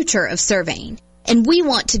the future of surveying, and we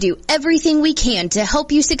want to do everything we can to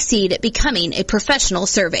help you succeed at becoming a professional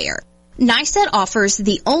surveyor. NICET offers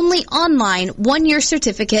the only online 1-year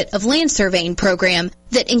certificate of land surveying program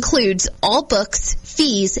that includes all books,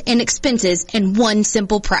 fees, and expenses in one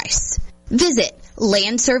simple price. Visit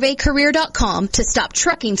landsurveycareer.com to stop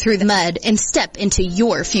trucking through the mud and step into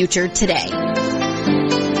your future today.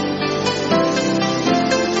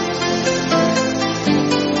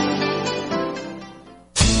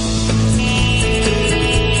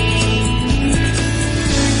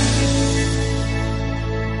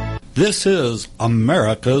 This is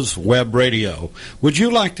America's Web Radio. Would you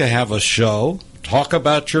like to have a show, talk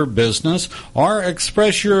about your business, or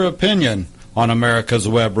express your opinion on America's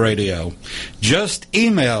Web Radio? Just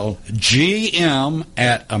email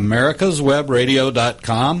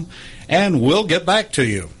gm@americaswebradio.com and we'll get back to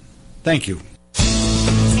you. Thank you.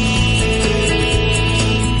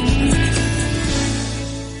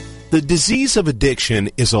 The disease of addiction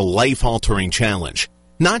is a life-altering challenge,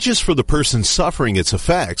 not just for the person suffering its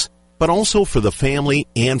effects, but also for the family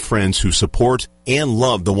and friends who support and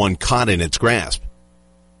love the one caught in its grasp.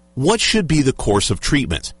 What should be the course of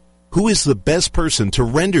treatment? Who is the best person to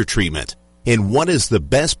render treatment? And what is the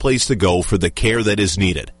best place to go for the care that is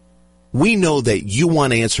needed? We know that you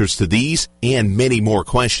want answers to these and many more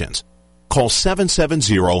questions. Call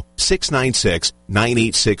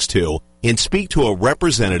 770-696-9862 and speak to a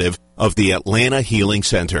representative of the Atlanta Healing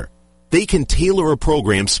Center. They can tailor a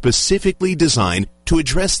program specifically designed to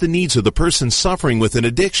address the needs of the person suffering with an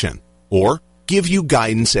addiction, or give you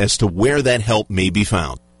guidance as to where that help may be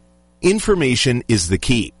found. Information is the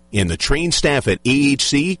key, and the trained staff at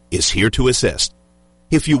AHC is here to assist.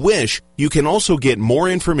 If you wish, you can also get more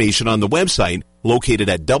information on the website located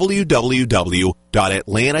at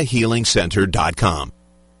www.atlantahealingcenter.com.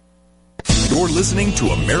 You're listening to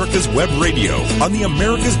America's Web Radio on the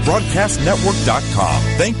AmericasBroadcastNetwork.com.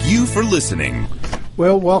 Thank you for listening.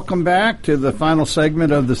 Well, welcome back to the final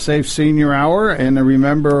segment of the Safe Senior Hour. And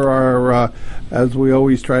remember, our as we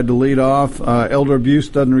always tried to lead off, elder abuse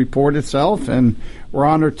doesn't report itself. And we're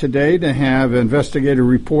honored today to have investigative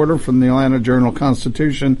reporter from the Atlanta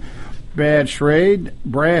Journal-Constitution, Brad Schrade.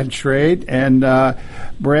 And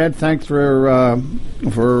Brad, thanks for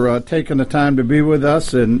taking the time to be with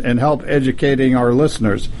us and help educating our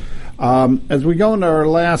listeners. As we go into our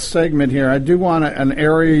last segment here, I do want an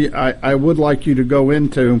area I would like you to go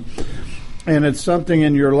into, and it's something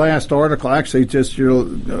in your last article, actually just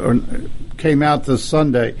came out this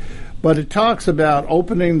Sunday, but it talks about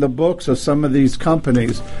opening the books of some of these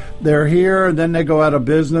companies. They're here, and then they go out of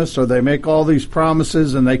business, or they make all these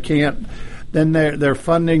promises, and they can't. Then their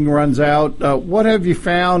funding runs out. What have you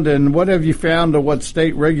found, and what have you found of what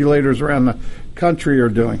state regulators around the country are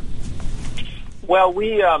doing? Well,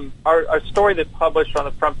 we our story that published on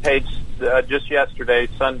the front page just yesterday,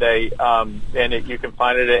 Sunday, and you can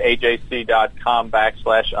find it at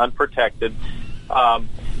ajc.com/unprotected.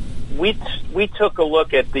 We took a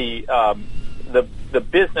look at the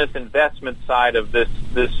business investment side of this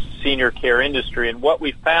senior care industry, and what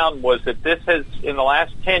we found was that this has, in the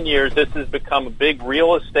last 10 years, this has become a big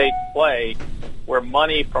real estate play where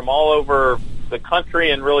money from all over the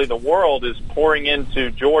country and really the world is pouring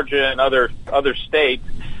into Georgia and other states,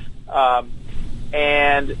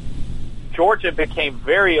 and Georgia became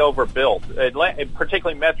very overbuilt.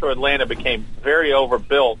 Particularly Metro Atlanta became very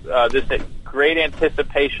overbuilt. This great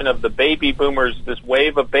anticipation of the baby boomers, this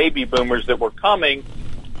wave of baby boomers that were coming.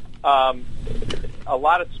 A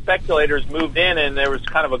lot of speculators moved in, and there was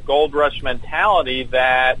kind of a gold rush mentality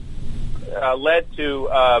that led to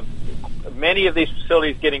many of these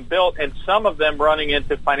facilities getting built, and some of them running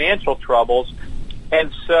into financial troubles.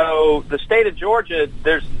 And so the state of Georgia,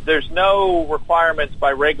 there's no requirements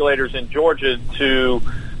by regulators in Georgia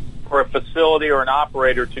for a facility or an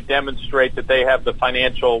operator to demonstrate that they have the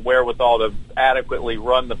financial wherewithal to adequately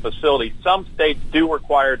run the facility. Some states do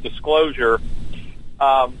require disclosure.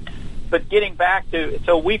 But getting back to,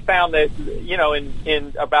 so we found that,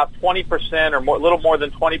 in about 20% or more, a little more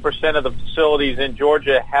than 20% of the facilities in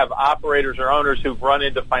Georgia have operators or owners who've run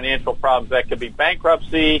into financial problems. That could be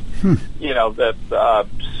bankruptcy, the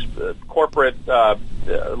corporate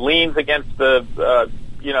liens against the,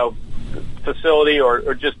 facility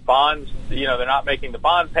or just bonds, they're not making the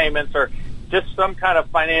bond payments, or just some kind of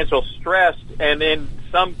financial stress. And in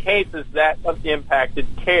some cases that impacted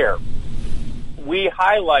care. We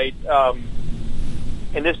highlight,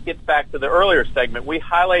 and this gets back to the earlier segment, we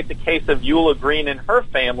highlight the case of Eula Green and her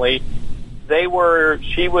family. She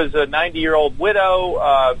was a 90-year-old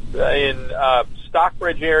widow in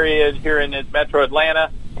Stockbridge area here in Metro Atlanta.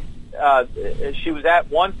 She was at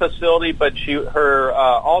one facility, but her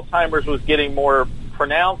Alzheimer's was getting more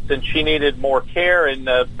pronounced, and she needed more care, and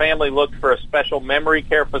the family looked for a special memory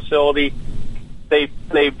care facility. They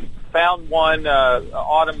found one,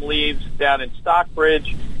 Autumn Leaves, down in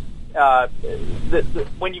Stockbridge.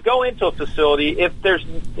 When you go into a facility, if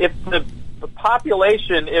the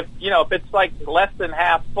population, if it's like less than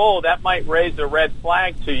half full, that might raise a red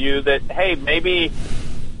flag to you that, hey, maybe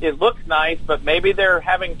it looks nice, but maybe they're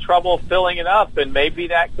having trouble filling it up, and maybe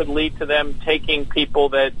that could lead to them taking people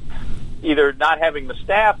that either not having the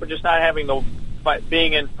staff or just not having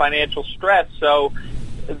being in financial stress. So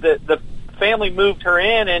the family moved her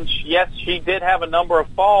in, and yes, she did have a number of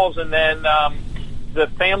falls, and then the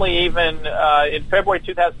family even, in February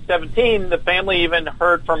 2017, the family even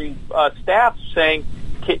heard from staff saying,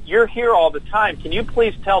 "You're here all the time. Can you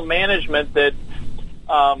please tell management that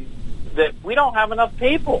that we don't have enough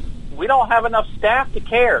people. We don't have enough staff to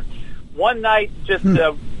care." One night, just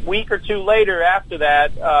a week or two later after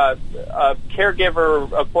that, a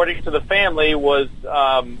caregiver, according to the family, was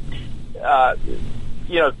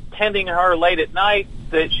tending her late at night,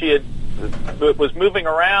 that she was moving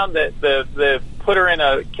around, that the put her in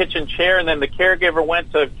a kitchen chair, and then the caregiver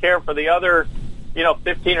went to care for the other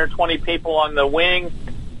 15 or 20 people on the wing,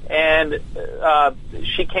 and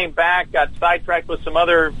she came back, got sidetracked with some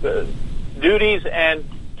other duties, and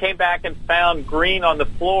came back and found Green on the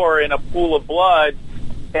floor in a pool of blood,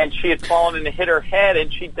 and she had fallen and hit her head,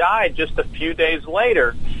 and she died just a few days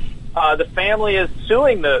later. The family is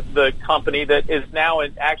suing the company that is now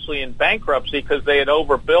actually in bankruptcy because they had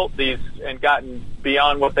overbuilt these and gotten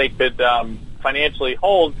beyond what they could financially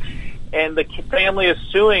hold. And the family is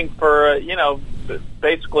suing for,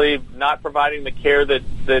 basically not providing the care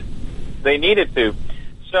that they needed to.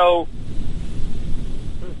 So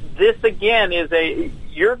this, again,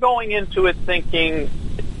 you're going into it thinking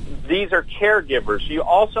these are caregivers. You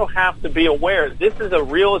also have to be aware this is a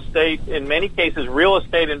real estate, in many cases, real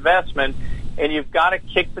estate investment, and you've got to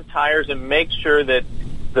kick the tires and make sure that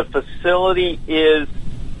the facility is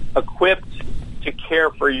equipped to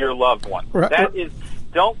care for your loved one. Right.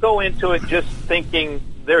 Don't go into it just thinking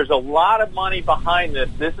there's a lot of money behind this.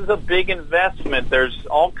 This is a big investment. There's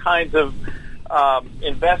all kinds of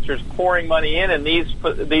investors pouring money in, and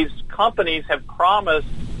these companies have promised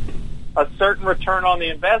a certain return on the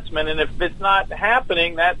investment, and if it's not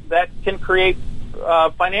happening, that can create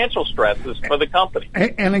financial stresses for the company.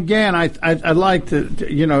 And again, I'd like to,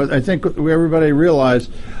 I think everybody realize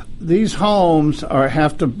these homes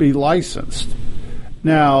have to be licensed.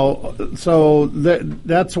 Now, so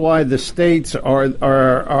that's why the states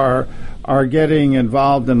are getting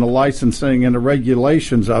involved in the licensing and the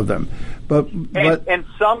regulations of them. But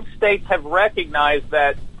some states have recognized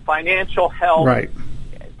that financial health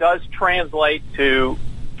does translate to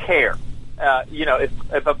care.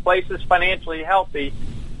 If a place is financially healthy,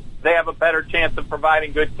 they have a better chance of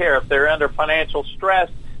providing good care. If they're under financial stress,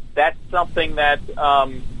 that's something that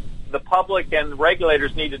the public and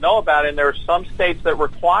regulators need to know about. And there are some states that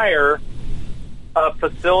require a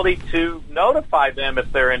facility to notify them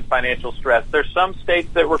if they're in financial stress. There's some states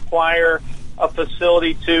that require a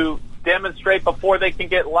facility to demonstrate before they can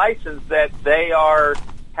get licensed that they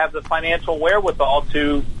have the financial wherewithal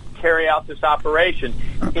to carry out this operation.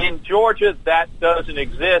 In Georgia, that doesn't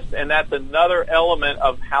exist, and that's another element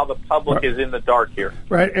of how the public is in the dark here.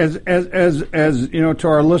 Right. As to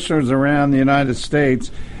our listeners around the United States,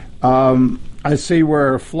 I see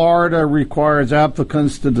where Florida requires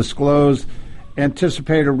applicants to disclose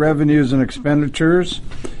anticipated revenues and expenditures.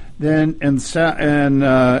 Then in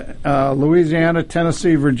Louisiana,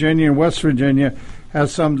 Tennessee, Virginia, and West Virginia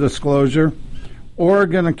has some disclosure.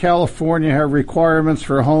 Oregon and California have requirements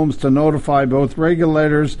for homes to notify both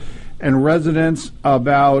regulators and residents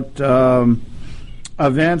about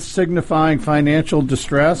events signifying financial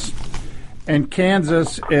distress. And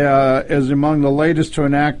Kansas is among the latest to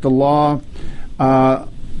enact a law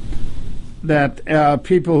that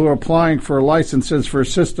people who are applying for licenses for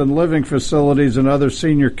assisted living facilities and other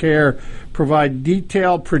senior care provide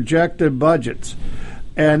detailed projected budgets.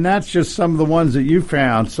 And that's just some of the ones that you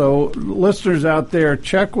found. So listeners out there,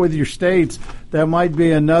 check with your states. That might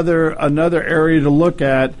be another area to look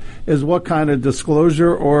at, is what kind of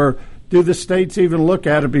disclosure, or do the states even look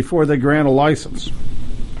at it before they grant a license?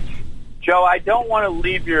 Joe, I don't want to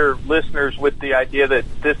leave your listeners with the idea that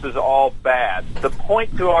this is all bad. The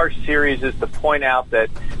point to our series is to point out that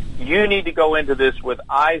you need to go into this with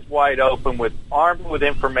eyes wide open, armed with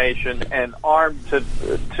information, and armed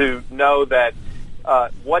to know that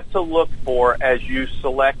what to look for as you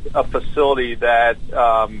select a facility that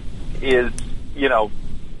is,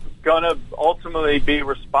 going to ultimately be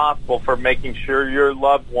responsible for making sure your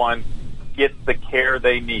loved one gets the care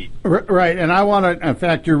they need. Right, and I want to. In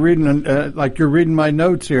fact, you're reading you're reading my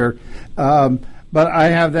notes here, but I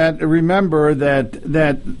have that. Remember that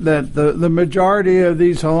the majority of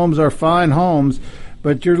these homes are fine homes,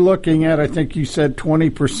 but you're looking at, I think you said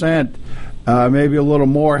 20%, maybe a little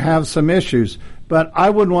more, have some issues. But I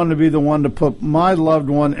wouldn't want to be the one to put my loved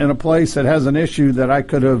one in a place that has an issue that I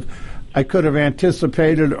could have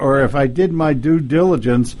anticipated, or if I did my due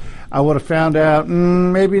diligence, I would have found out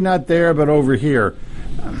maybe not there, but over here.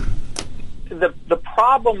 The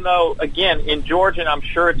problem, though, again, in Georgia, and I'm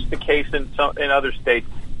sure it's the case in other states,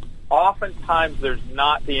 oftentimes there's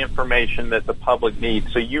not the information that the public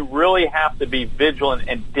needs. So you really have to be vigilant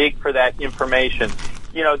and dig for that information.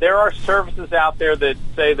 You know, there are services out there that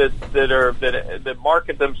say that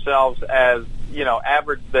market themselves as, you know,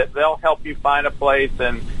 average, that they'll help you find a place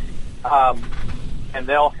and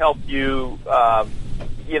they'll help you,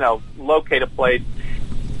 you know, locate a place.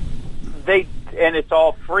 And it's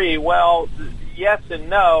all free. Well, yes and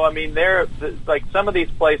no. I mean, like some of these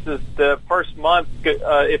places, the first month,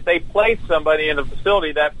 if they place somebody in a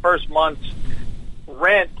facility, that first month's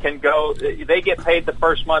rent can go, they get paid the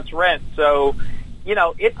first month's rent. So, you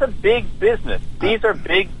know, it's a big business. These are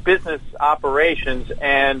big business operations,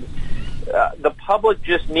 and the public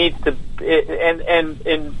just needs to, and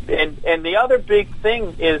the other big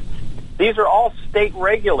thing is these are all state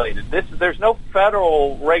regulated. There's no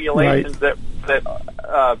federal regulations that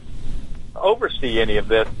oversee any of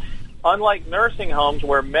this. Unlike nursing homes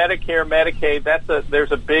where Medicare, Medicaid,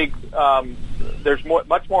 there's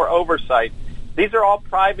much more oversight. These are all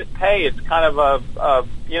private pay. It's kind of a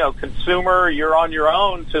you know, consumer. You're on your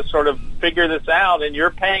own to sort of figure this out, and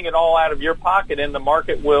you're paying it all out of your pocket, and the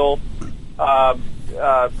market will,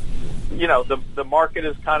 you know, the market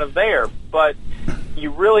is kind of there. But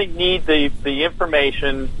you really need the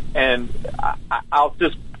information, and I'll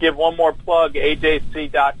just give one more plug,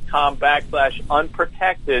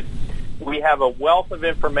 ajc.com/unprotected. We have a wealth of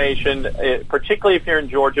information, particularly if you're in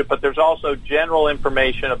Georgia, but there's also general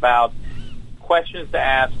information about questions to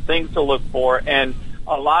ask, things to look for, and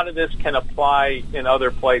a lot of this can apply in other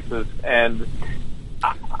places. And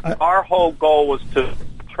our whole goal was to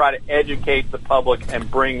try to educate the public and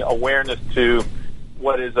bring awareness to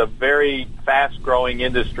what is a very fast-growing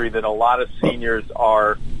industry that a lot of seniors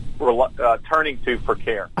are turning to for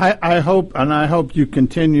care. I hope you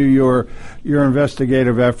continue your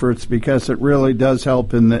investigative efforts, because it really does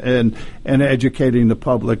help in educating the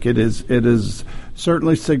public. It is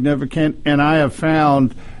certainly significant, and I have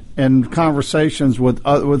found in conversations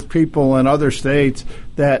with people in other states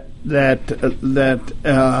that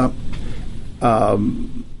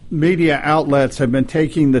media outlets have been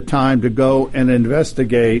taking the time to go and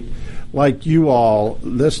investigate, like you all,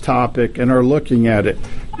 this topic, and are looking at it.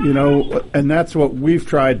 You know, and that's what we've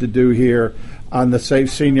tried to do here on the Safe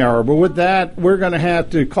Senior Hour. But with that, we're going to have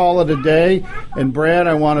to call it a day. And Brad,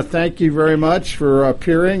 I want to thank you very much for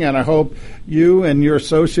appearing, and I hope you and your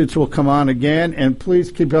associates will come on again. And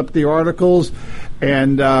please keep up the articles.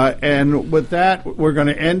 And with that, we're going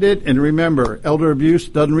to end it. And remember, elder abuse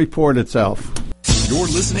doesn't report itself. You're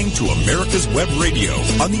listening to America's Web Radio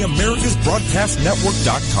on the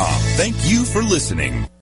AmericasBroadcastNetwork.com. Thank you for listening.